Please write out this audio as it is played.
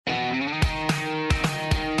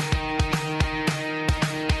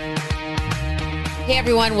Hey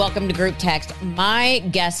everyone, welcome to Group Text. My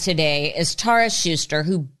guest today is Tara Schuster,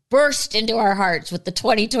 who burst into our hearts with the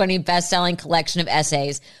 2020 best-selling collection of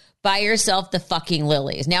essays, Buy Yourself the Fucking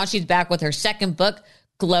Lilies. Now she's back with her second book,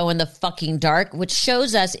 Glow in the Fucking Dark, which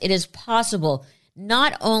shows us it is possible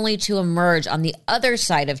not only to emerge on the other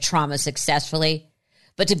side of trauma successfully,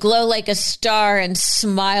 but to glow like a star and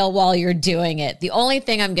smile while you're doing it. The only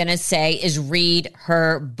thing I'm going to say is read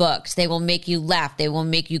her books. They will make you laugh. They will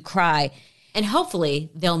make you cry. And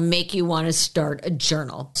hopefully they'll make you want to start a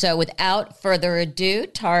journal. So without further ado,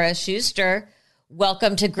 Tara Schuster,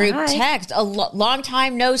 welcome to Group Text. A long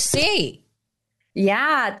time no see.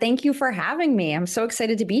 Yeah, thank you for having me. I'm so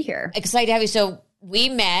excited to be here. Excited to have you. So we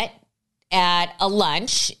met at a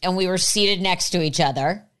lunch and we were seated next to each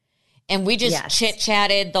other. And we just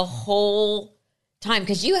chit-chatted the whole time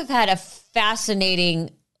because you have had a fascinating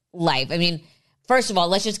life. I mean, first of all,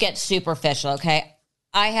 let's just get superficial, okay?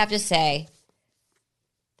 I have to say,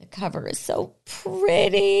 the cover is so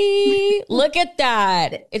pretty. Look at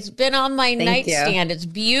that. It's been on my nightstand. It's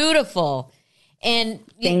beautiful. And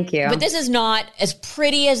thank you. But this is not as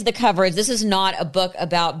pretty as the cover is. This is not a book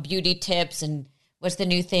about beauty tips and what's the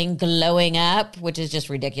new thing, glowing up, which is just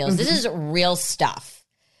ridiculous. This is real stuff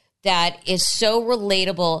that is so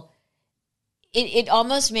relatable. It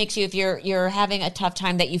almost makes you, if you're having a tough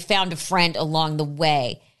time, that you found a friend along the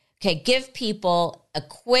way. Okay, give people a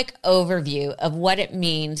quick overview of what it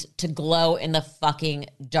means to glow in the fucking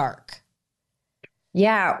dark.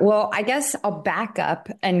 Yeah, well, I guess I'll back up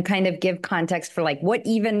and kind of give context for like what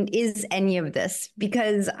even is any of this,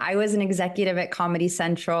 because I was an executive at Comedy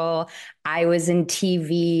Central. I was in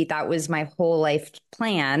TV. That was my whole life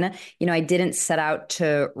plan. You know, I didn't set out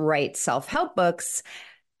to write self-help books.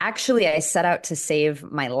 Actually, I set out to save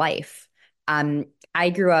my life. I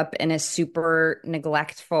grew up in a super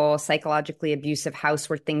neglectful, psychologically abusive house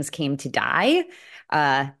where things came to die.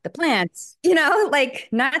 The plants, you know, like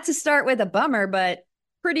not to start with a bummer, but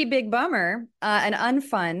pretty big bummer and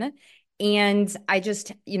unfun. And I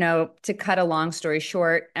just, you know, to cut a long story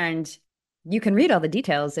short, and you can read all the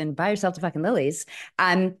details in Buy Yourself the Fucking Lilies.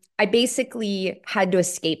 I basically had to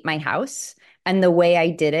escape my house. And the way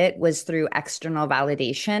I did it was through external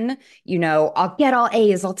validation. You know, I'll get all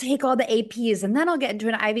A's, I'll take all the APs, and then I'll get into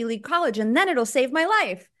an Ivy League college, and then it'll save my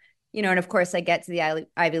life. You know, and of course, I get to the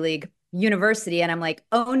Ivy League university, and I'm like,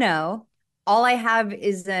 oh no, all I have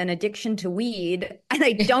is an addiction to weed, and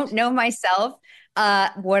I don't know myself.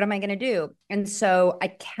 What am I going to do? And so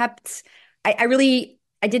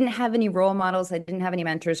I didn't have any role models. I didn't have any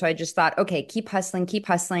mentors. So I just thought, okay, keep hustling, keep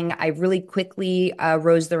hustling. I really quickly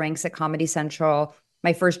rose the ranks at Comedy Central.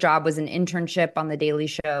 My first job was an internship on The Daily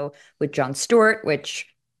Show with Jon Stewart, which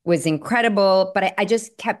was incredible. But I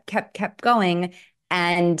just kept going.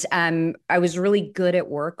 And I was really good at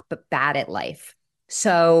work, but bad at life.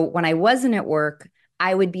 So when I wasn't at work,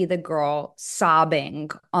 I would be the girl sobbing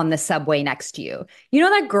on the subway next to you. You know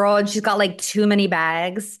that girl, and she's got like too many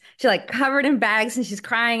bags. She's like covered in bags and she's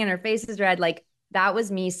crying and her face is red. Like that was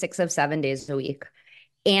me 6 of 7 days a week.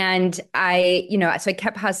 And so I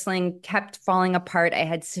kept hustling, kept falling apart. I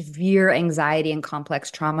had severe anxiety and complex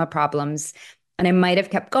trauma problems. And I might have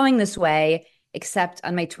kept going this way, except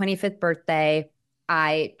on my 25th birthday,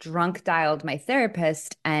 I drunk dialed my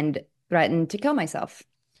therapist and threatened to kill myself.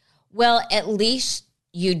 Well, at least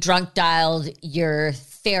you drunk dialed your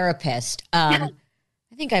therapist. I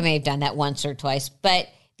think I may have done that once or twice, but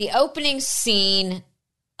the opening scene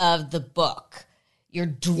of the book, you're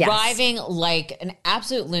driving like an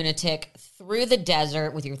absolute lunatic through the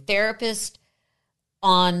desert with your therapist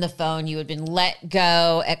on the phone. You had been let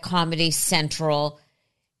go at Comedy Central.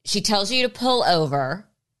 She tells you to pull over.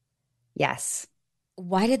 Yes.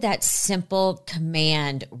 Why did that simple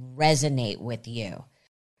command resonate with you?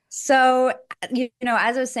 So, you know,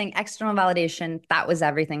 as I was saying, external validation, that was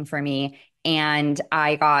everything for me. And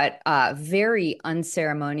I got very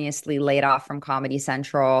unceremoniously laid off from Comedy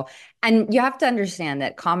Central. And you have to understand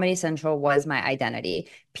that Comedy Central was my identity.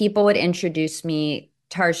 People would introduce me,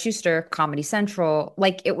 Tara Schuster, Comedy Central,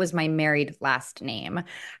 like it was my married last name.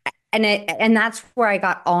 And that's where I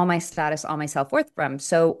got all my status, all my self-worth from.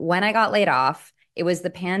 So when I got laid off, it was the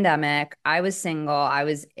pandemic. I was single. I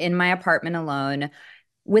was in my apartment alone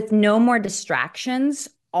with no more distractions.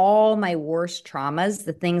 All my worst traumas,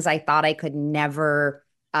 the things I thought I could never,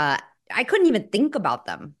 I couldn't even think about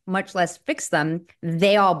them, much less fix them.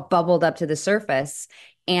 They all bubbled up to the surface.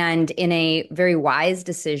 And in a very wise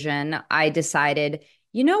decision, I decided,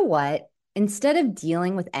 you know what? Instead of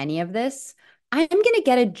dealing with any of this, I'm going to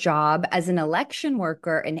get a job as an election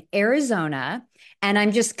worker in Arizona, and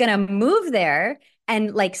I'm just going to move there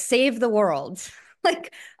and like save the world.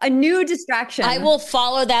 like a new I distraction, will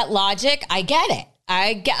follow that logic. I get it.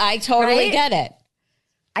 I totally right? get it.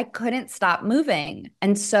 I couldn't stop moving.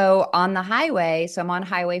 And so on the highway, so I'm on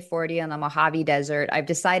Highway 40 on the Mojave Desert. I've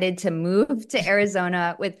decided to move to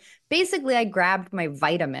Arizona with basically I grabbed my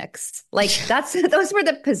Vitamix. Like that's those were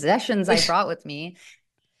the possessions I brought with me.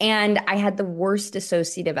 And I had the worst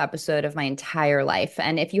dissociative episode of my entire life.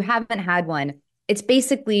 And if you haven't had one, it's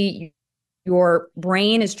basically your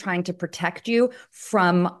brain is trying to protect you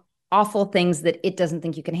from awful things that it doesn't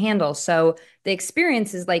think you can handle. So the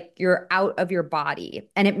experience is like you're out of your body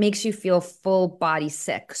and it makes you feel full body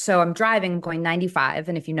sick. So I'm driving, going 95.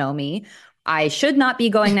 And if you know me, I should not be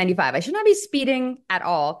going 95. I should not be speeding at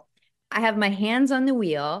all. I have my hands on the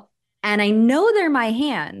wheel and I know they're my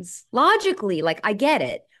hands logically, like I get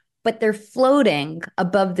it, but they're floating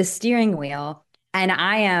above the steering wheel. And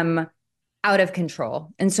I am out of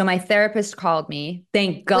control. And so my therapist called me.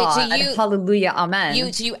 Thank Wait, so God. Hallelujah. Amen. you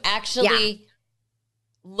Yeah. actually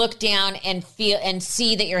look down and feel and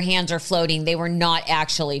see that your hands are floating. They were not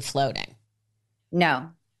actually floating. No,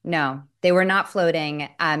 no, they were not floating.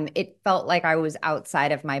 It felt like I was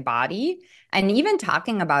outside of my body. And even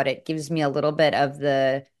talking about it gives me a little bit of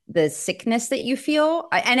the sickness that you feel.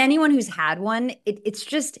 And anyone who's had one, it's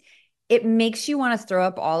just it makes you want to throw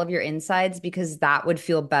up all of your insides because that would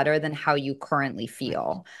feel better than how you currently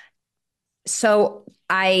feel. So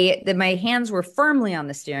my hands were firmly on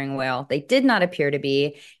the steering wheel. They did not appear to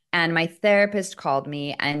be. And my therapist called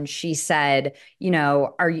me and she said, you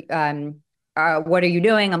know, are you what are you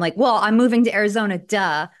doing? I'm like, well, I'm moving to Arizona,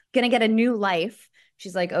 duh. Gonna get a new life.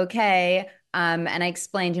 She's like, okay. And I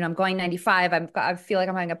explained, you know, I'm going 95. I feel like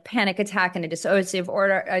I'm having a panic attack and a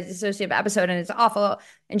dissociative episode, and it's awful.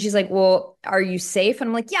 And she's like, well, are you safe? And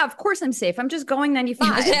I'm like, yeah, of course I'm safe. I'm just going 95.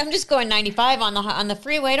 I'm just going 95 on the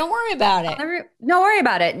freeway. Don't worry about it. Don't worry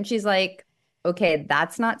about it. And she's like, okay,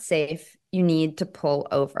 that's not safe. You need to pull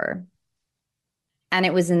over. And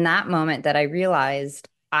it was in that moment that I realized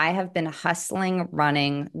I have been hustling,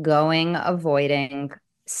 running, going, avoiding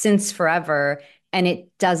since forever. And it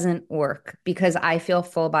doesn't work because I feel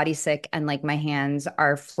full body sick and like my hands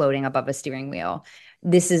are floating above a steering wheel.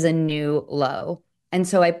 This is a new low. And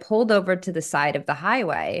so I pulled over to the side of the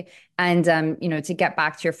highway. And, you know, to get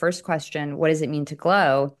back to your first question, what does it mean to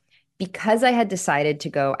glow? Because I had decided to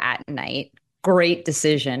go at night, great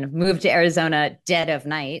decision, moved to Arizona dead of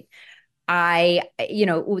night. You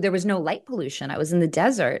know, there was no light pollution. I was in the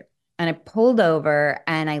desert and I pulled over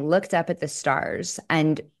and I looked up at the stars.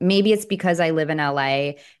 And maybe it's because I live in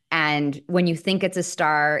LA. And when you think it's a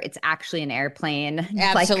star, it's actually an airplane.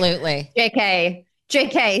 Like, Absolutely.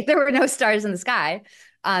 JK, there were no stars in the sky.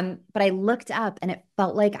 But I looked up and it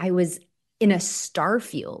felt like I was in a star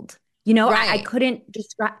field. You know, I Right. couldn't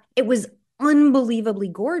describe it was unbelievably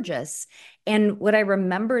gorgeous. And what I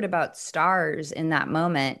remembered about stars in that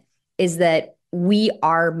moment is that we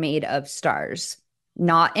are made of stars,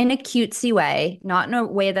 not in a cutesy way, not in a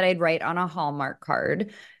way that I'd write on a Hallmark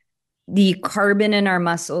card. The carbon in our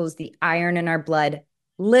muscles, the iron in our blood,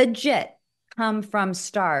 legit come from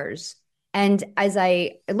stars. And as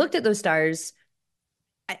I looked at those stars,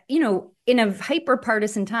 you know, in a hyper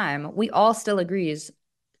partisan time, we all still agrees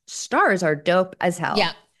stars are dope as Yeah.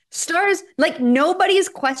 hell. Stars, like nobody's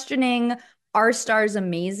questioning are stars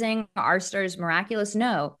amazing? Are stars miraculous?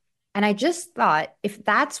 No. And I just thought if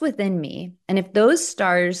that's within me and if those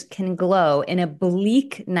stars can glow in a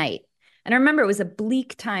bleak night, and I remember it was a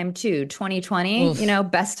bleak time too, 2020, you Oof. know,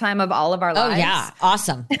 best time of all of our Oh yeah. lives,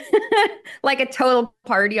 Awesome. like a total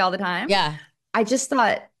party all the time. Yeah. I just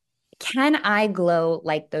thought, can I glow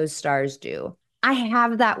like those stars do? I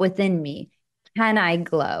have that within me. Can I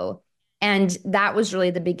glow? And that was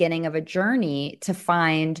really the beginning of a journey to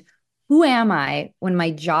find who am I when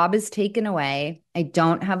my job is taken away? I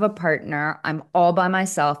don't have a partner. I'm all by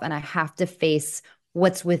myself and I have to face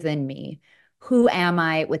what's within me. Who am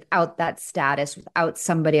I without that status, without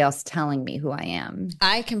somebody else telling me who I am?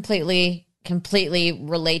 I completely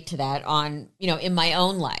relate to that on, you know, in my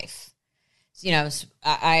own life. You know,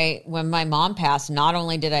 I when my mom passed, not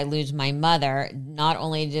only did I lose my mother, not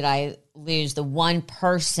only did I lose the one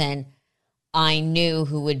person I knew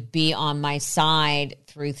who would be on my side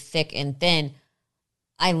through thick and thin,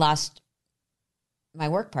 I lost my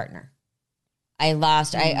work partner. I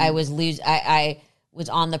was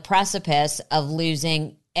on the precipice of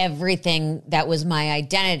losing everything that was my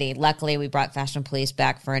identity. Luckily, we brought Fashion Police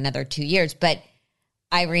back for another 2 years, but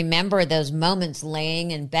I remember those moments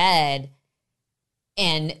laying in bed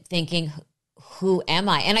and thinking, who am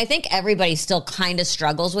I? And I think everybody still kind of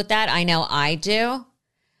struggles with that. I know I do.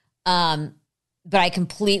 But I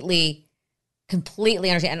completely completely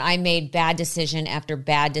understand. And I made bad decision after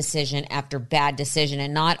bad decision after bad decision.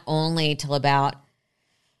 And not only till about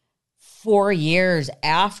 4 years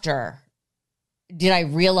after did I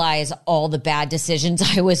realize all the bad decisions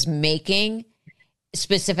I was making,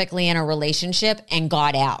 specifically in a relationship, and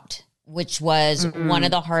got out, which was one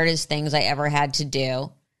of the hardest things I ever had to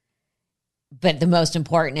do, but the most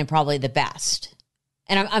important and probably the best.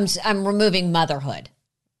 And I'm removing motherhood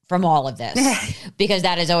from all of this because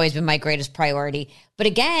that has always been my greatest priority. But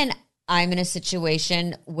again, I'm in a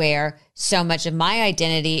situation where so much of my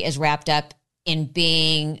identity is wrapped up in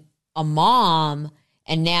being a mom,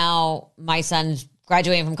 and now my son's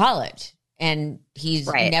graduating from college and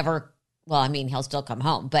he's never, well, I mean, he'll still come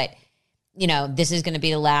home, but you know, this is going to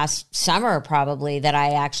be the last summer probably that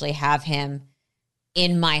I actually have him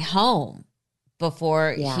in my home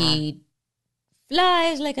before he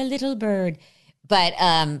flies like a little bird. But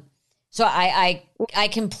so I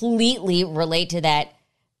completely relate to that.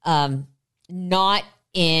 Not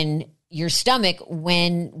in your stomach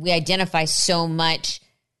when we identify so much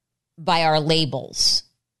by our labels.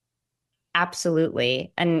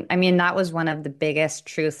 Absolutely. And I mean, that was one of the biggest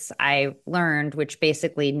truths I learned, which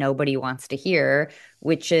basically nobody wants to hear,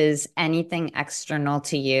 which is anything external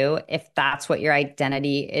to you, if that's what your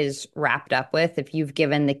identity is wrapped up with, if you've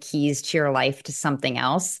given the keys to your life to something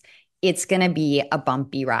else, it's going to be a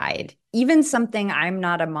bumpy ride. Even something, I'm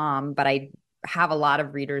not a mom, but I have a lot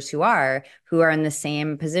of readers who are in the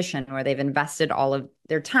same position where they've invested all of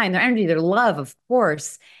their time, their energy, their love, of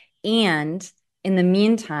course. And in the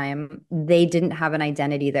meantime, they didn't have an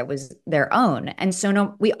identity that was their own. And so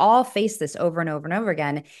no, we all face this over and over and over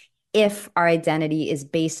again if our identity is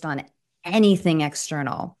based on anything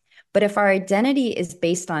external. But if our identity is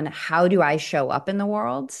based on how do I show up in the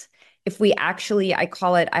world, if we actually, I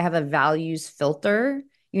call it, I have a values filter,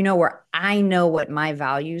 you know, where I know what my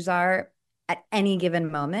values are at any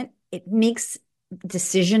given moment, it makes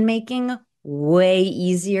decision making way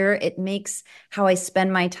easier. It makes how I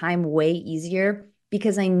spend my time way easier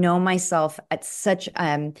because I know myself at such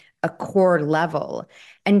a core level.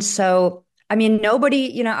 And so, I mean,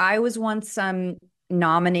 nobody, you know, I was once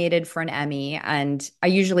nominated for an Emmy, and I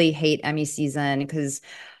usually hate Emmy season because,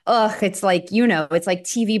 it's like, you know, it's like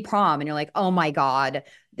TV prom, and you're like, oh my God,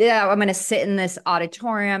 yeah, I'm going to sit in this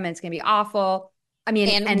auditorium and it's going to be awful. I mean,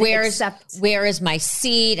 And where is my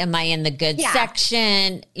seat? Am I in the good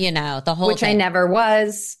section? You know, the whole which thing. I never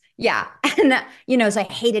was. Yeah. And, you know, so I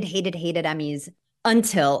hated Emmys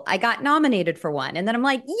until I got nominated for one. And then I'm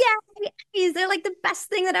like, yay, Emmys. They're like the best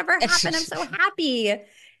thing that ever happened. I'm so happy.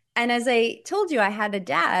 And as I told you, I had a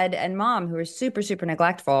dad and mom who were super, super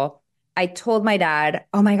neglectful. I told my dad,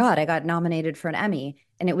 oh my God, I got nominated for an Emmy.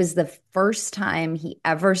 And it was the first time he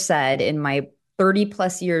ever said in my 30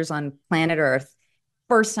 plus years on planet Earth,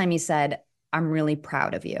 first time he said, I'm really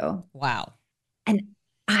proud of you. Wow. And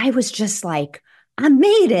I was just like, I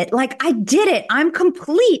made it. Like, I did it. I'm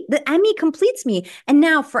complete. The Emmy completes me. And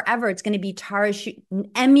now forever, it's going to be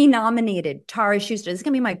Emmy nominated Tara Schuster. This is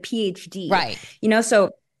going to be my PhD. Right. You know,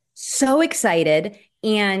 so excited.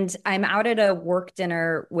 And I'm out at a work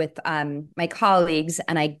dinner with my colleagues,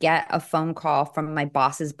 and I get a phone call from my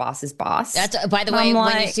boss's boss's boss. That's, by the way,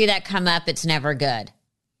 when you see that come up, it's never good.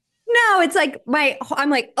 No, it's like I'm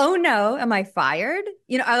like, oh no, am I fired?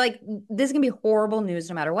 You know, I like, this is gonna be horrible news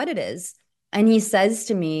no matter what it is. And he says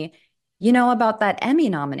to me, you know about that Emmy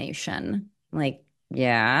nomination? I'm like,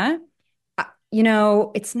 yeah. You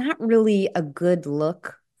know, it's not really a good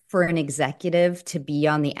look for an executive to be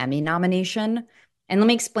on the Emmy nomination. And let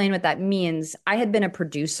me explain what that means. I had been a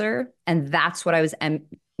producer, and that's what I was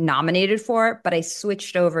nominated for, but I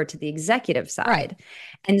switched over to the executive side. Right.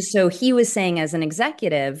 And so he was saying, as an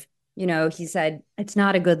executive, you know, he said, it's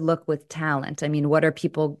not a good look with talent. I mean, what are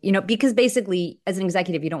people, you know, because basically as an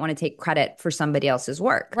executive, you don't want to take credit for somebody else's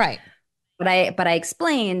work. Right. But I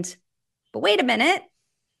explained, but wait a minute,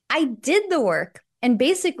 I did the work. And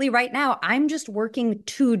basically right now I'm just working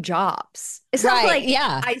two jobs. It's not like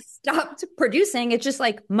I stopped producing. It's just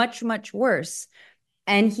like much, much worse.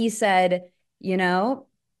 And he said, you know,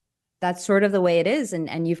 that's sort of the way it is.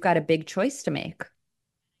 And you've got a big choice to make.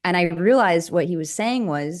 And I realized what he was saying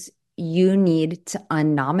was, you need to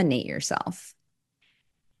unnominate yourself.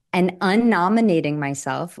 And unnominating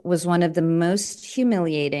myself was one of the most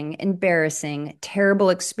humiliating, embarrassing, terrible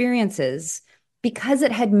experiences because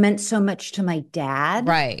it had meant so much to my dad.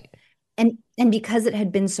 Right. And because it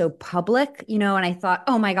had been so public, you know, and I thought,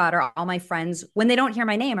 oh my God, are all my friends, when they don't hear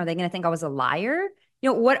my name, are they going to think I was a liar?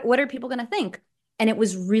 You know, what are people going to think? And it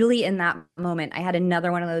was really in that moment, I had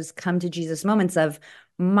another one of those come to Jesus moments of,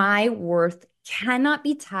 my worth cannot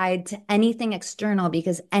be tied to anything external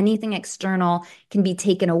because anything external can be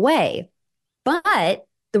taken away. But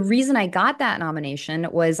the reason I got that nomination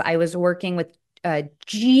was I was working with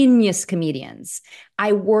genius comedians.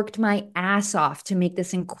 I worked my ass off to make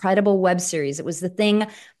this incredible web series. It was the thing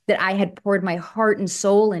that I had poured my heart and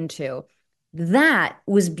soul into. That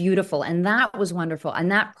was beautiful and that was wonderful.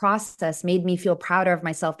 And that process made me feel prouder of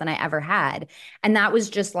myself than I ever had. And that was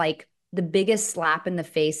just like the biggest slap in the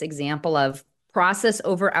face example of process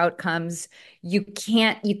over outcomes. You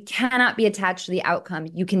cannot be attached to the outcome.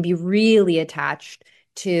 You can be really attached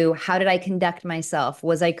to how did I conduct myself?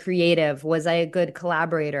 Was I creative? Was I a good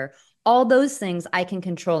collaborator? All those things I can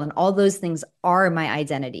control, and all those things are my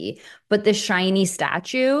identity. But the shiny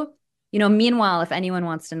statue, meanwhile, if anyone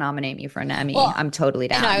wants to nominate me for an Emmy, Well, I'm totally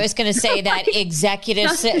down. And I was going to say that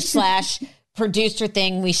executive slash producer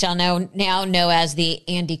thing we shall now know as the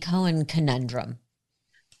Andy Cohen conundrum.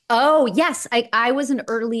 Oh, yes. I was an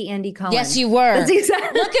early Andy Cohen. Yes, you were. That's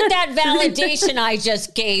exactly. Look at that validation I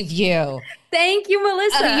just gave you. Thank you,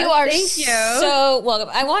 Melissa. You are Thank you. So welcome.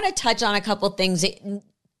 I want to touch on a couple of things,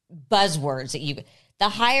 buzzwords the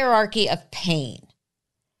hierarchy of pain.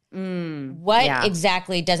 What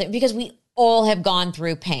exactly does it? Because we all have gone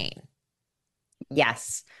through pain.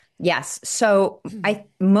 Yes. Yes. So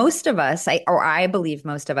most of us, I believe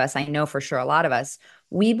most of us, I know for sure a lot of us,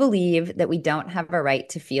 we believe that we don't have a right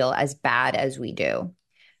to feel as bad as we do.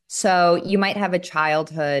 So you might have a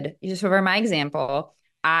childhood, just for my example,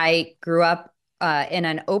 I grew up in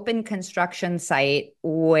an open construction site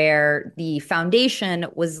where the foundation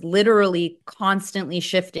was literally constantly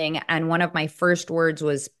shifting. And one of my first words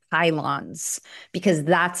was pylons, because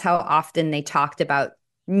that's how often they talked about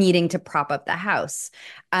needing to prop up the house.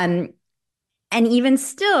 And even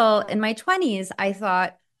still in my 20s, I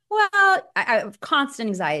thought, well, I have constant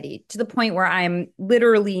anxiety to the point where I'm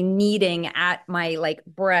literally kneading at my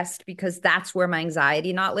breast because that's where my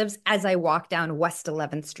anxiety knot lives as I walk down West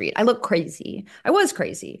 11th Street. I look crazy. I was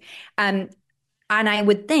crazy. And I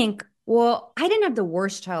would think, well, I didn't have the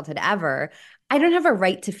worst childhood ever. I don't have a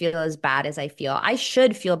right to feel as bad as I feel. I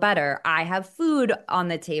should feel better. I have food on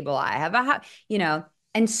the table. I have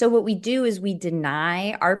and so what we do is we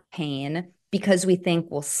deny our pain because we think,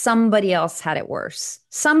 well, somebody else had it worse.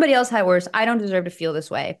 Somebody else had it worse. I don't deserve to feel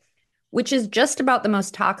this way, which is just about the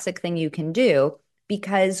most toxic thing you can do,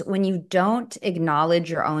 because when you don't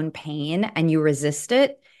acknowledge your own pain and you resist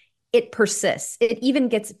it, it persists. It even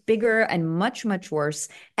gets bigger and much, much worse.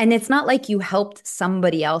 And it's not like you helped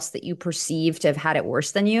somebody else that you perceive to have had it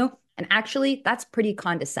worse than you. And actually, that's pretty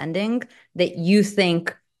condescending that you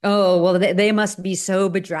think, oh, well, they must be so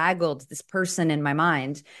bedraggled, this person in my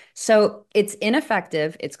mind. So it's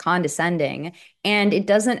ineffective, it's condescending, and it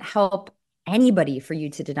doesn't help anybody for you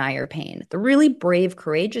to deny your pain. The really brave,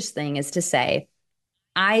 courageous thing is to say,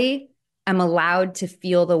 I am allowed to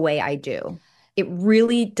feel the way I do. It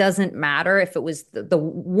really doesn't matter if it was the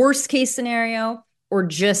worst case scenario or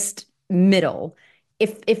just middle.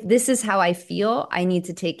 If this is how I feel, I need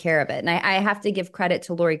to take care of it. And I have to give credit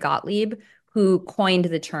to Lori Gottlieb, who coined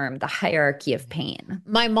the term, the hierarchy of pain.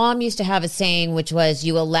 My mom used to have a saying, which was,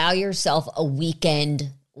 you allow yourself a weekend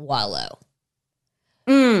wallow.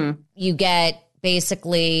 You get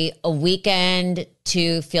basically a weekend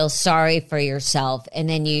to feel sorry for yourself, and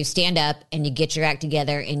then you stand up and you get your act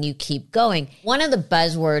together and you keep going. One of the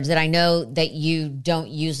buzzwords that I know that you don't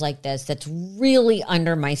use like this, that's really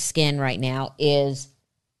under my skin right now, is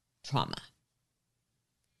trauma.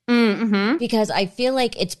 Because I feel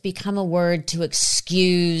like it's become a word to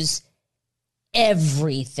excuse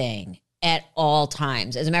everything at all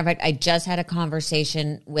times. As a matter of fact, I just had a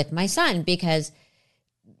conversation with my son because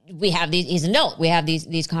he's an adult. We have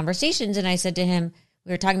these conversations. And I said to him,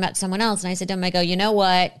 we were talking about someone else. And I said to him, I go, you know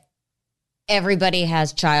what? Everybody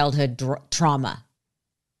has childhood trauma.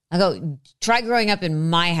 I go, try growing up in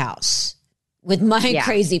my house with my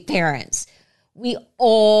crazy parents. We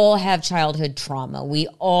all have childhood trauma. We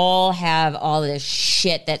all have all this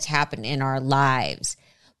shit that's happened in our lives.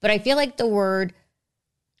 But I feel like the word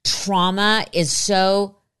trauma is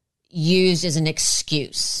so used as an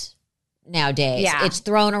excuse nowadays. Yeah. It's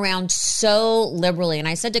thrown around so liberally. And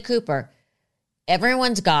I said to Cooper,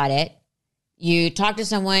 everyone's got it. You talk to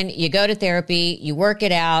someone, you go to therapy, you work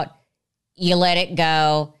it out, you let it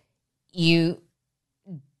go. You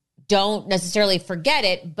don't necessarily forget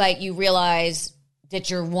it, but you realize that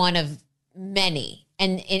you're one of many.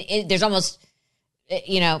 And there's almost,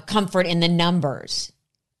 comfort in the numbers.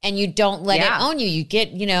 And you don't let it own you. You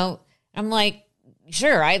get, I'm like,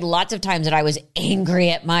 sure, I had lots of times that I was angry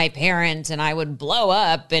at my parents and I would blow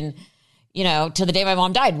up. And, to the day my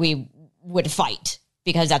mom died, we would fight.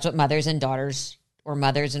 because that's what mothers and daughters or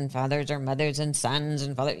mothers and fathers or mothers and sons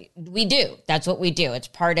and father we do. That's what we do. It's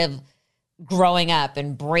part of growing up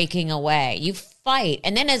and breaking away. You fight.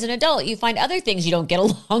 And then as an adult, you find other things you don't get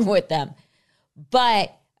along with them.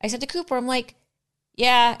 But I said to Cooper, I'm like,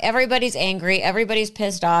 yeah, everybody's angry. Everybody's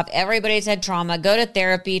pissed off. Everybody's had trauma. Go to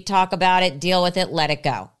therapy, talk about it, deal with it, let it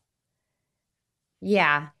go.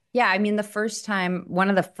 Yeah. Yeah. I mean, the first time, one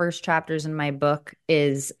of the first chapters in my book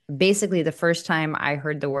is basically the first time I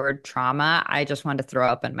heard the word trauma, I just wanted to throw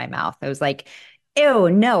up in my mouth. I was like, ew,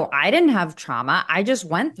 no, I didn't have trauma. I just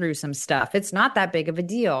went through some stuff. It's not that big of a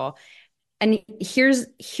deal. And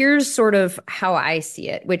here's sort of how I see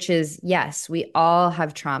it, which is yes, we all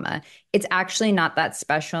have trauma. It's actually not that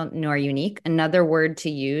special nor unique. Another word to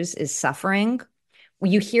use is suffering.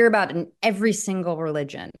 You hear about it in every single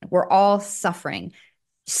religion. We're all suffering.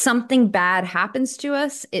 Something bad happens to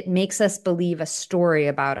us, it makes us believe a story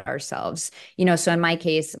about ourselves. So in my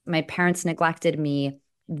case, my parents neglected me.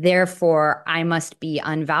 Therefore, I must be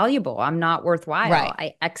unvaluable. I'm not worthwhile. Right.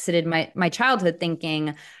 I exited my childhood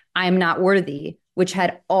thinking I'm not worthy, which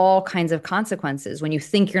had all kinds of consequences. When you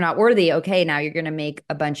think you're not worthy, okay, now you're going to make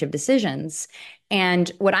a bunch of decisions. And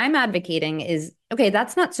what I'm advocating is, okay,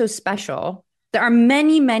 that's not so special. There are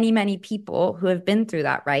many, many, many people who have been through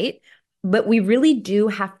that, right? But we really do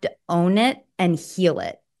have to own it and heal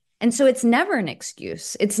it. And so it's never an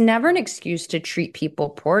excuse. It's never an excuse to treat people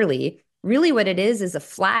poorly. Really, what it is a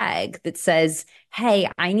flag that says, hey,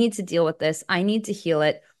 I need to deal with this. I need to heal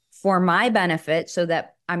it for my benefit so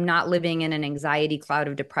that I'm not living in an anxiety cloud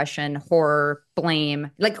of depression, horror,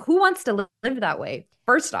 blame. Like, who wants to live that way?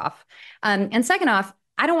 First off. And second off,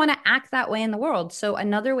 I don't want to act that way in the world. So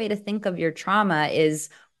another way to think of your trauma is,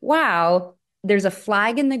 wow, there's a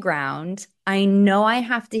flag in the ground. I know I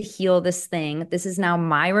have to heal this thing. This is now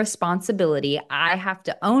my responsibility. I have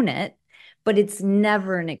to own it, but it's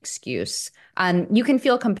never an excuse. You can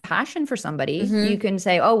feel compassion for somebody. You Mm-hmm. can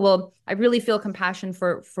say, "Oh, well, I really feel compassion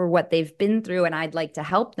for what they've been through, and I'd like to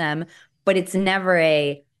help them." But it's never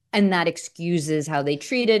and that excuses how they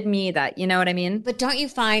treated me. That you know what I mean? But don't you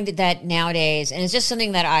find that nowadays, and it's just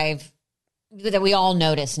something that we all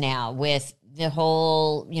notice now with the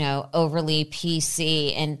whole, overly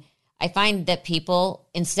PC. And I find that people,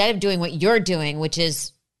 instead of doing what you're doing, which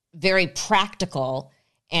is very practical,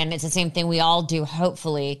 and it's the same thing we all do,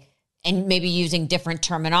 hopefully, and maybe using different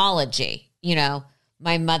terminology.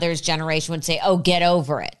 My mother's generation would say, oh, get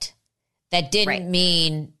over it. That Right. didn't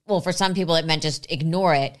mean, well, for some people, it meant just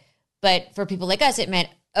ignore it. But for people like us, it meant,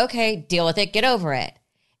 okay, deal with it, get over it.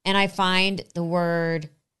 And I find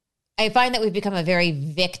that we've become a very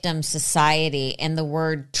victim society, and the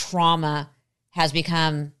word trauma has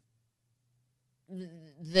become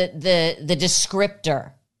the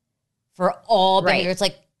descriptor for all behavior. Right. It's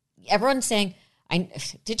like everyone's saying,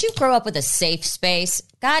 did you grow up with a safe space?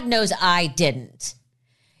 God knows I didn't.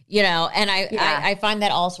 And Yeah. I find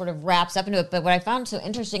that all sort of wraps up into it. But what I found so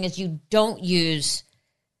interesting is you don't use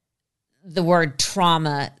the word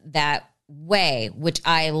trauma that way, which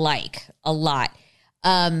I like a lot.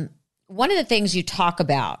 One of the things you talk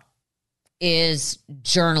about is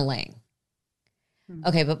journaling.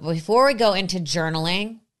 Okay, but before we go into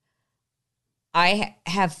journaling, I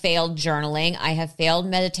have failed journaling, I have failed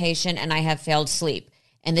meditation, and I have failed sleep.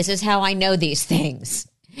 And this is how I know these things.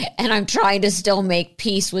 And I'm trying to still make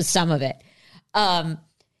peace with some of it. I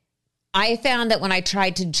found that when I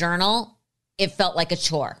tried to journal, it felt like a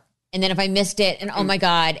chore. And then if I missed it, and oh my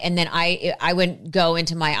God, and then I would go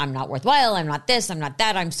into I'm not worthwhile, I'm not this, I'm not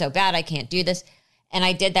that, I'm so bad, I can't do this. And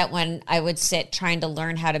I did that when I would sit trying to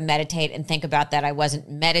learn how to meditate and think about that I wasn't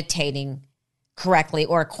meditating correctly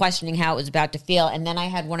or questioning how it was about to feel. And then I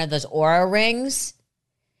had one of those aura rings.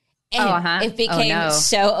 Oh, And uh-huh. it Oh became no.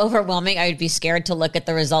 so overwhelming. I would be scared to look at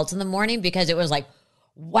the results in the morning because it was like,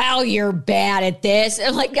 wow, you're bad at this.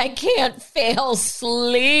 And like, I can't fail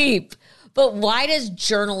sleep. But why does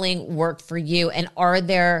journaling work for you? And are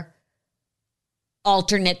there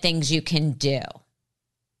alternate things you can do?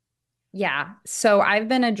 Yeah. So I've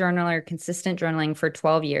been a journaler, consistent journaling for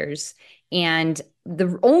 12 years. And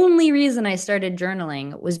the only reason I started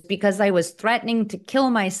journaling was because I was threatening to kill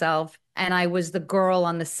myself. And I was the girl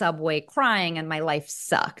on the subway crying, and my life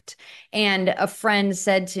sucked. And a friend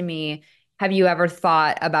said to me, have you ever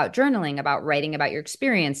thought about journaling, about writing about your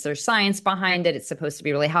experience? There's science behind it. It's supposed to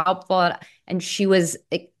be really helpful. And she was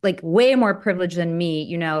like way more privileged than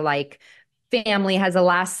me, like family has a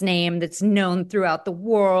last name that's known throughout the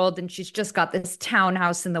world, and she's just got this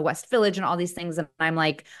townhouse in the West Village and all these things. And I'm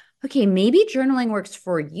like, okay, maybe journaling works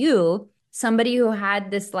for you, somebody who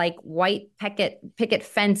had this like white picket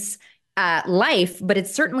fence life, but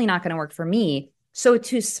it's certainly not going to work for me. So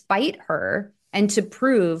to spite her and to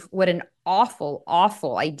prove what an awful,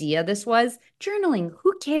 awful idea this was, journaling,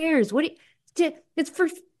 who cares? It's for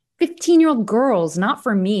 15-year-old girls, not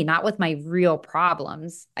for me, not with my real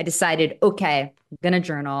problems. I decided, okay, I'm going to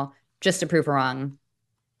journal just to prove her wrong.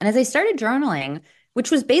 And as I started journaling,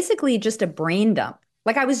 which was basically just a brain dump,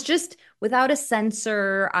 like I was just without a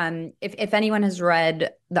censor. If anyone has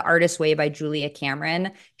read The Artist's Way by Julia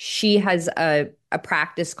Cameron, she has a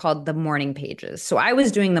practice called the morning pages. So I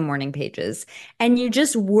was doing the morning pages, and you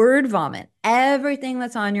just word vomit everything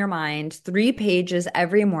that's on your mind, 3 pages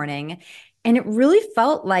every morning. And it really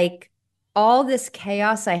felt like all this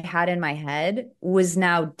chaos I had in my head was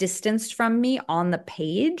now distanced from me on the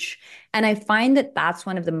page. And I find that that's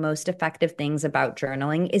one of the most effective things about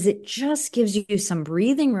journaling is it just gives you some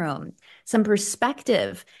breathing room, some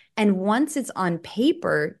perspective. And once it's on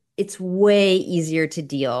paper, it's way easier to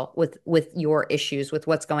deal with your issues, with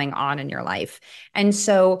what's going on in your life. And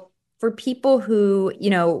so for people who,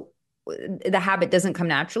 the habit doesn't come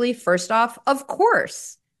naturally, first off, of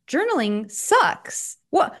course, journaling sucks.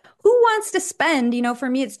 Who wants to spend, for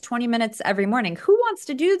me, it's 20 minutes every morning. Who wants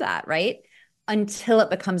to do that, right? Until it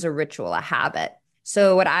becomes a ritual, a habit.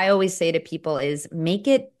 So what I always say to people is make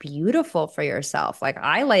it beautiful for yourself. Like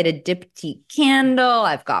I light a diptyque candle.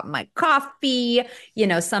 I've got my coffee.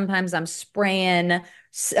 Sometimes I'm spraying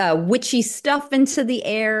witchy stuff into the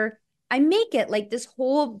air. I make it like this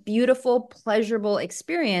whole beautiful, pleasurable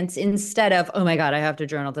experience instead of, oh my God, I have to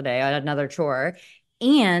journal today. I had another chore.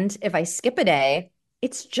 And if I skip a day,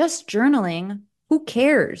 it's just journaling. Who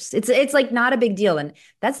cares? It's like not a big deal. And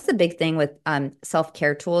that's the big thing with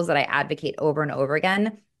self-care tools that I advocate over and over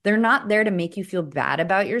again. They're not there to make you feel bad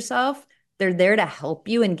about yourself. They're there to help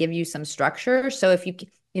you and give you some structure. So if you,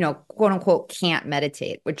 quote unquote, can't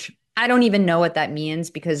meditate, which I don't even know what that means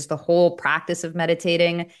because the whole practice of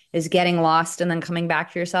meditating is getting lost and then coming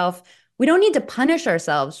back to yourself. We don't need to punish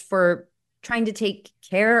ourselves for trying to take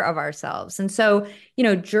care of ourselves. And so,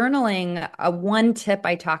 journaling, one tip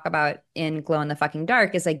I talk about in Glow in the Fucking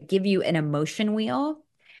Dark is I give you an emotion wheel.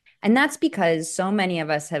 And that's because so many of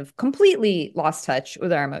us have completely lost touch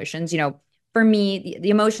with our emotions. For me, the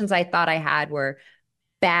emotions I thought I had were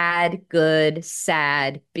bad, good,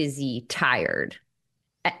 sad, busy, tired.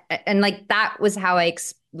 And like that was how I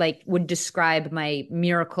would describe my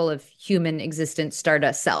miracle of human existence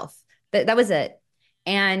stardust self. That was it.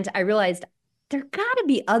 And I realized there got to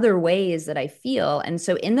be other ways that I feel. And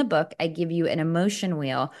so in the book, I give you an emotion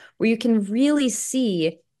wheel where you can really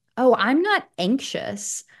see, oh, I'm not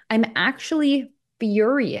anxious. I'm actually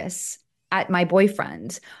furious at my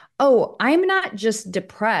boyfriend. Oh, I'm not just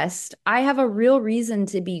depressed. I have a real reason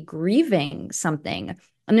to be grieving something.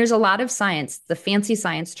 And there's a lot of science. The fancy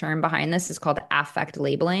science term behind this is called affect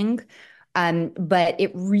labeling. But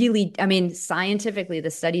it really, scientifically, the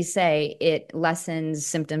studies say it lessens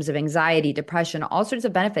symptoms of anxiety, depression, all sorts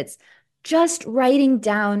of benefits. Just writing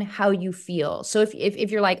down how you feel. So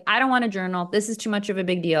if you're like, I don't want to journal, this is too much of a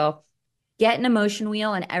big deal, get an emotion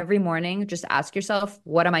wheel and every morning just ask yourself,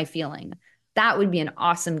 what am I feeling? That would be an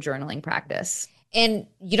awesome journaling practice. And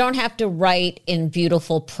you don't have to write in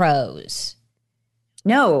beautiful prose.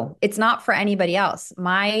 No, it's not for anybody else.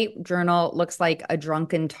 My journal looks like a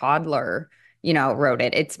drunken toddler, wrote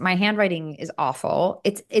it. It's my handwriting is awful.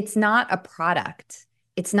 It's not a product.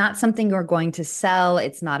 It's not something you're going to sell.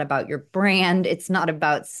 It's not about your brand. It's not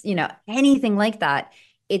about, anything like that.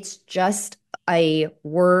 It's just a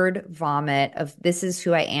word vomit of this is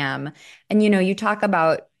who I am. And you talk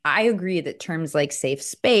about, I agree that terms like safe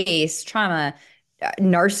space, trauma,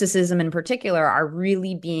 narcissism in particular are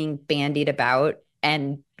really being bandied about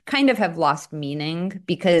and kind of have lost meaning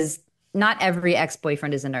because not every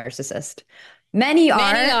ex-boyfriend is a narcissist. Many are,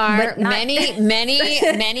 but not many are.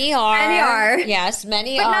 Many are. Yes,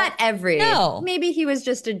 many but are. Not every. No. Maybe he was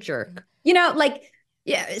just a jerk.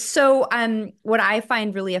 Yeah. So what I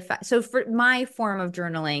find really effective. So for my form of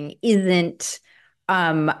journaling isn't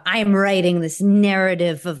I'm writing this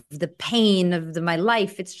narrative of the pain of my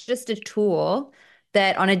life. It's just a tool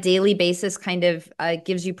that on a daily basis kind of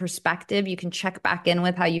gives you perspective. You can check back in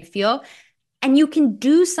with how you feel and you can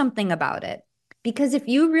do something about it. Because if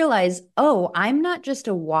you realize, oh, I'm not just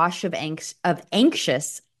a wash of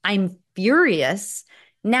anxious, I'm furious.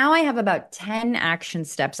 Now I have about 10 action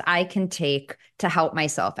steps I can take to help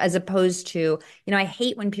myself, as opposed to, I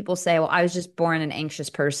hate when people say, well, I was just born an anxious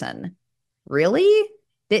person. Really?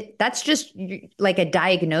 That's just like a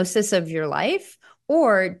diagnosis of your life?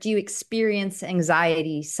 Or do you experience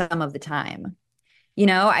anxiety some of the time?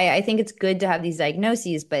 I think it's good to have these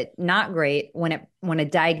diagnoses, but not great when a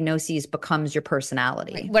diagnosis becomes your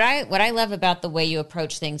personality. What I love about the way you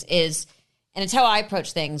approach things is and it's how I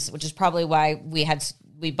approach things, which is probably why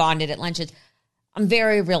we bonded at lunches. I'm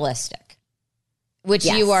very realistic, which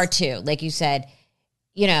you are Yes. too. Like you said,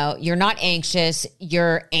 you're not anxious,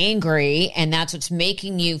 you're angry, and that's what's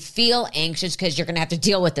making you feel anxious because you're going to have to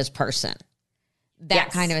deal with this person.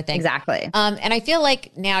 That kind Yes, of a thing. exactly. And I feel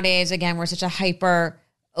like nowadays, again, we're such a hyper,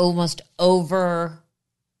 almost over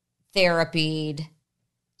therapied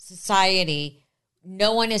society.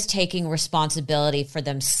 No one is taking responsibility for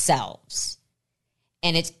themselves,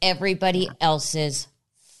 and it's everybody else's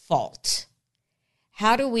fault.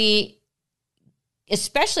 How do we,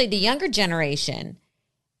 especially the younger generation,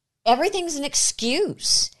 everything's an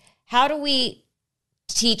excuse. How do we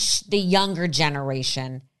teach the younger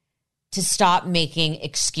generation to stop making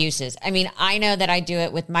excuses? I mean, I know that I do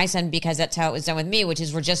it with my son because that's how it was done with me, which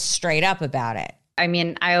is we're just straight up about it. I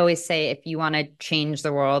mean, I always say if you want to change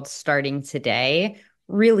the world starting today,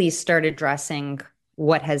 really start addressing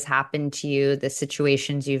what has happened to you, the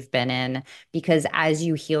situations you've been in, because as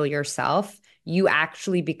you heal yourself, you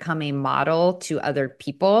actually become a model to other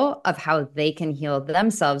people of how they can heal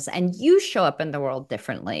themselves. And you show up in the world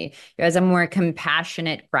differently. You're as a more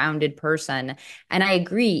compassionate, grounded person. And I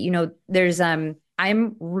agree,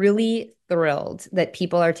 I'm really thrilled that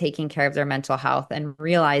people are taking care of their mental health and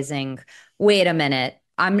realizing, wait a minute,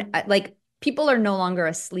 people are no longer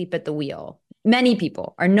asleep at the wheel. Many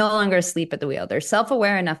people are no longer asleep at the wheel. They're self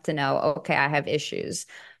aware enough to know, okay, I have issues.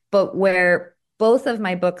 But where both of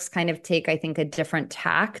my books kind of take, I think, a different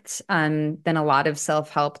tact than a lot of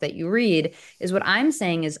self help that you read is what I'm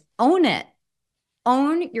saying is own it.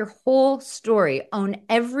 Own your whole story. Own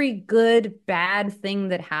every good, bad thing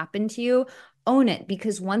that happened to you. Own it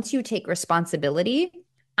because once you take responsibility,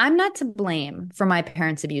 I'm not to blame for my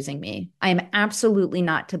parents abusing me. I am absolutely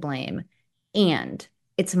not to blame. And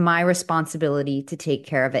it's my responsibility to take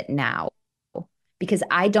care of it now because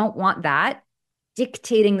I don't want that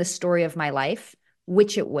dictating the story of my life,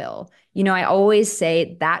 which it will. I always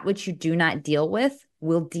say that which you do not deal with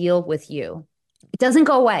will deal with you. It doesn't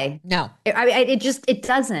go away. No. It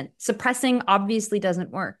doesn't. Suppressing obviously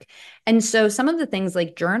doesn't work. And so some of the things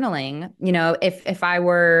like journaling, if I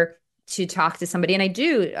were to talk to somebody, and I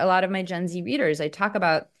do a lot of my Gen Z readers, I talk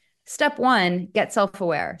about step one, get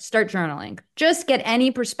self-aware, start journaling. Just get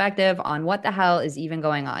any perspective on what the hell is even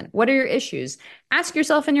going on. What are your issues? Ask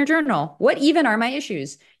yourself in your journal, what even are my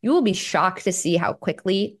issues? You will be shocked to see how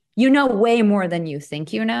quickly you know way more than you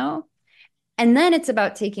think you know. And then it's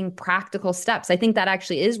about taking practical steps. I think that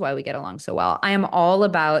actually is why we get along so well. I am all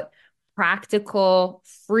about practical,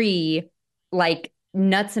 free, like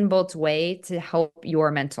nuts and bolts way to help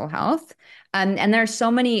your mental health. And there are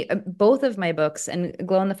so many, both of my books, and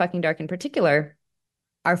Glow in the Fucking Dark in particular,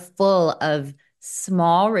 are full of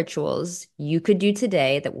small rituals you could do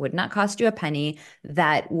today that would not cost you a penny,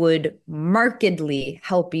 that would markedly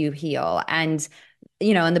help you heal. And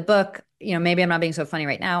in the book, maybe I'm not being so funny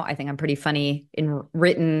right now. I think I'm pretty funny in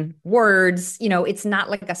written words. It's not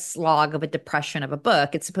like a slog of a depression of a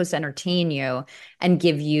book. It's supposed to entertain you and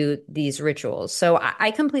give you these rituals. So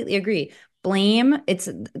I completely agree. Blame,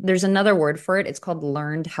 there's another word for it. It's called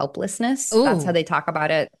learned helplessness. That's how Ooh. they talk about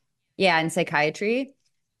it. Yeah, in psychiatry.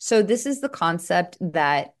 So this is the concept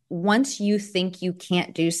that once you think you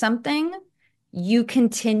can't do something, you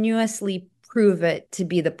continuously prove it to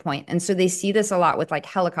be the point. And so they see this a lot with like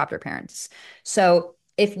helicopter parents. So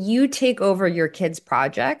if you take over your kid's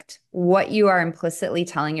project, what you are implicitly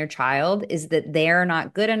telling your child is that they're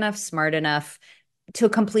not good enough, smart enough to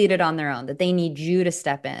complete it on their own, that they need you to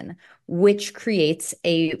step in, which creates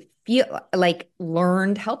a feel like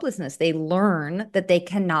learned helplessness. They learn that they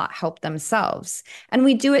cannot help themselves. And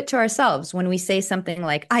we do it to ourselves when we say something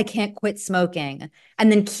like, I can't quit smoking,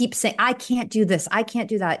 and then keep saying, I can't do this, I can't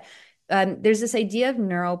do that. There's this idea of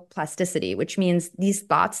neuroplasticity, which means these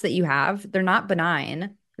thoughts that you have, they're not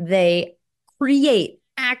benign. They create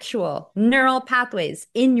actual neural pathways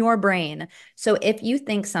in your brain. So if you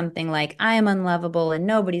think something like, I am unlovable and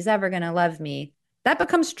nobody's ever going to love me, that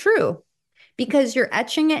becomes true because you're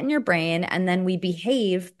etching it in your brain and then we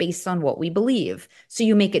behave based on what we believe. So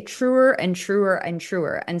you make it truer and truer and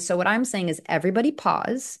truer. And so what I'm saying is everybody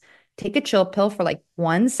pause, take a chill pill for like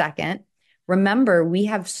 1 second. Remember, we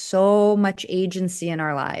have so much agency in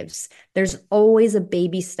our lives. There's always a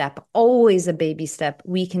baby step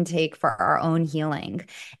we can take for our own healing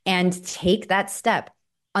and take that step.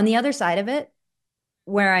 On the other side of it,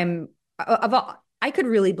 where I could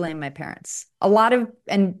really blame my parents.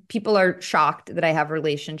 And people are shocked that I have a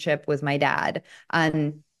relationship with my dad.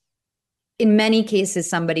 In many cases,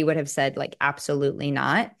 somebody would have said, like, absolutely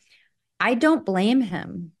not. I don't blame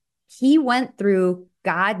him. He went through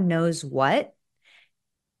God knows what.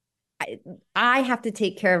 I have to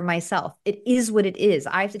take care of myself. It is what it is.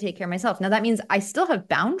 I have to take care of myself. Now, that means I still have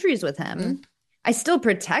boundaries with Mm. him. I still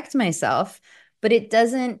protect myself, but it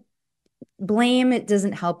doesn't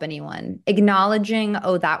help anyone. Acknowledging,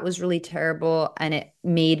 oh, that was really terrible and it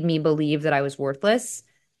made me believe that I was worthless.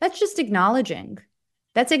 That's just acknowledging.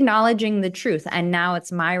 That's acknowledging the truth. And now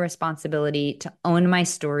it's my responsibility to own my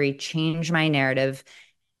story, change my narrative,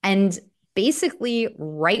 and basically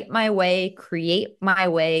write my way, create my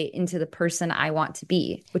way into the person I want to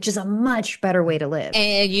be, which is a much better way to live.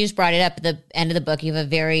 And you just brought it up at the end of the book. You have a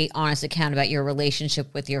very honest account about your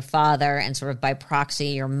relationship with your father and sort of by proxy,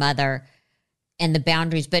 your mother and the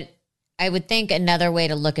boundaries. But I would think another way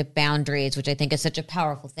to look at boundaries, which I think is such a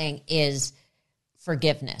powerful thing, is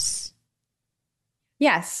forgiveness.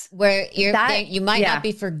 Yes. Where That, you might not yeah.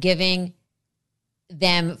 be forgiving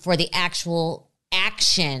them for the actual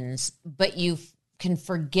actions, but you can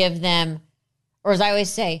forgive them. Or as I always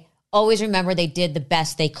say, always remember they did the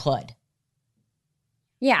best they could.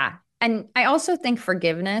 Yeah. And I also think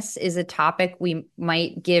forgiveness is a topic we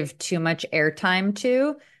might give too much airtime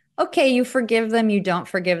to. Okay, you forgive them, you don't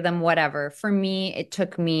forgive them, whatever. For me, it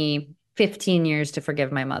took me 15 years to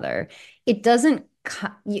forgive my mother. It doesn't,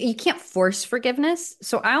 you can't force forgiveness.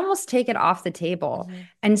 So I almost take it off the table Mm-hmm.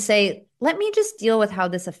 and say, let me just deal with how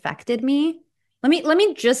this affected me. Let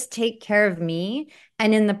me just take care of me.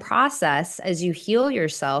 And in the process, as you heal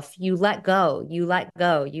yourself, you let go, you let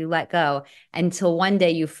go, you let go until one day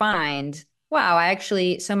you find, wow, I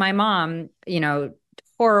actually, so my mom,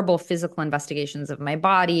 horrible physical investigations of my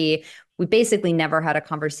body. We basically never had a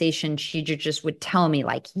conversation. She just would tell me,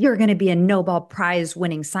 like, you're going to be a Nobel Prize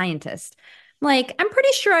winning scientist. Like, I'm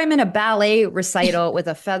pretty sure I'm in a ballet recital with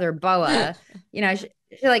a feather boa.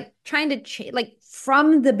 She like trying to like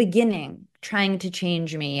from the beginning, trying to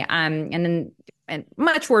change me. And then and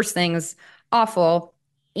much worse things, awful.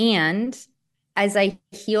 And as I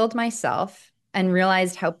healed myself and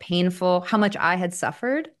realized how painful, how much I had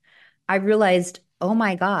suffered, I realized, oh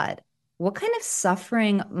my God, what kind of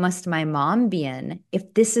suffering must my mom be in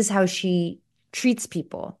if this is how she treats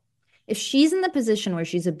people? If she's in the position where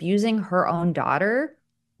she's abusing her own daughter,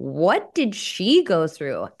 what did she go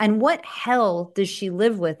through? And what hell does she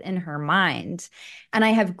live with in her mind? And I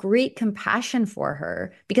have great compassion for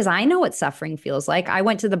her because I know what suffering feels like. I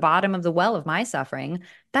went to the bottom of the well of my suffering.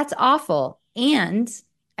 That's awful. And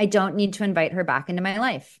I don't need to invite her back into my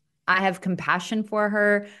life. I have compassion for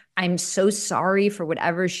her. I'm so sorry for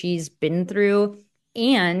whatever she's been through.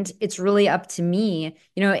 And it's really up to me.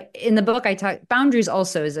 In the book, I talk boundaries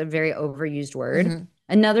also is a very overused word. Mm-hmm.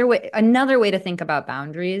 Another way to think about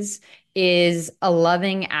boundaries is a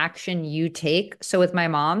loving action you take. So with my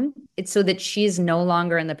mom, it's so that she's no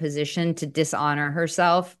longer in the position to dishonor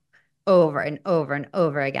herself over and over and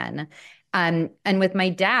over again. And with my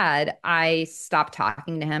dad, I stopped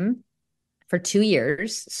talking to him for 2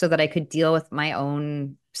 years so that I could deal with my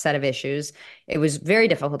own set of issues. It was very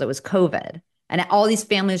difficult. It was COVID. And all these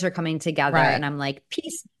families are coming together. Right. And I'm like,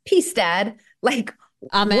 peace, peace, dad. Like,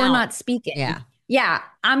 I'm we're out. not speaking. Yeah. Yeah,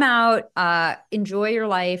 I'm out. Enjoy your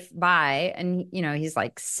life. Bye. And, he's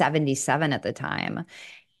like 77 at the time.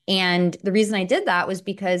 And the reason I did that was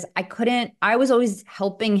because I was always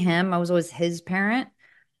helping him. I was always his parent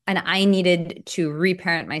and I needed to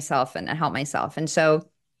reparent myself and help myself. And so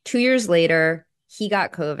 2 years later, he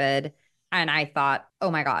got COVID. And I thought,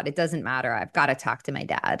 oh my God, it doesn't matter. I've got to talk to my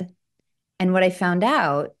dad. And what I found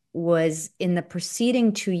out was in the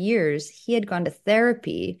preceding 2 years, he had gone to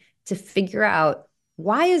therapy to figure out,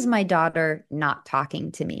 why is my daughter not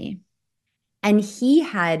talking to me? And he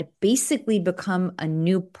had basically become a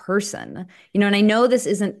new person. And I know this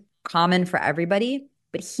isn't common for everybody,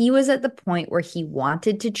 but he was at the point where he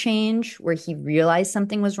wanted to change, where he realized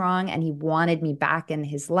something was wrong and he wanted me back in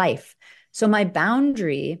his life. So my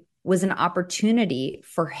boundary was an opportunity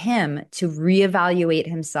for him to reevaluate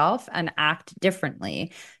himself and act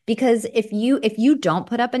differently. Because if you don't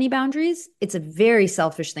put up any boundaries, it's a very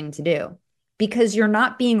selfish thing to do because you're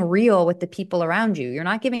not being real with the people around you. You're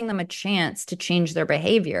not giving them a chance to change their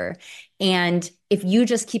behavior. And if you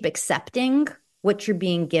just keep accepting what you're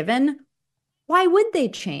being given, why would they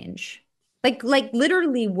change? Like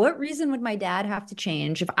literally, what reason would my dad have to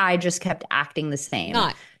change if I just kept acting the same?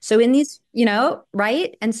 Not. So in these,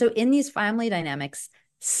 right? And so in these family dynamics,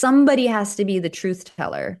 somebody has to be the truth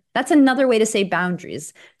teller. That's another way to say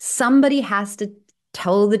boundaries. Somebody has to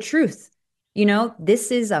tell the truth. This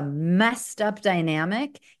is a messed up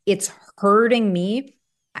dynamic. It's hurting me.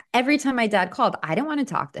 Every time my dad called, I didn't want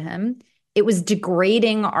to talk to him. It was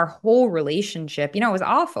degrading our whole relationship. It was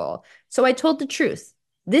awful. So I told the truth.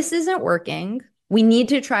 This isn't working. We need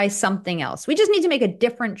to try something else. We just need to make a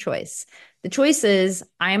different choice. The choice is,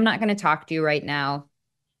 I am not going to talk to you right now.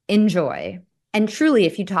 Enjoy. And truly,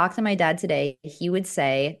 if you talk to my dad today, he would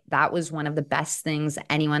say that was one of the best things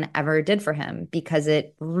anyone ever did for him because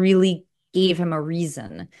it really gave him a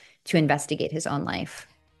reason to investigate his own life.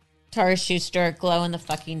 Tara Schuster, Glow in the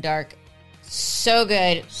Fucking Dark. So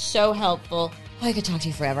good, so helpful. Oh, I could talk to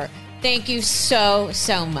you forever. Thank you so,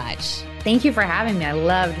 so much. Thank you for having me. I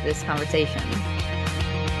loved this conversation.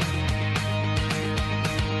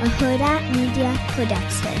 A Huda Media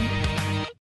Production.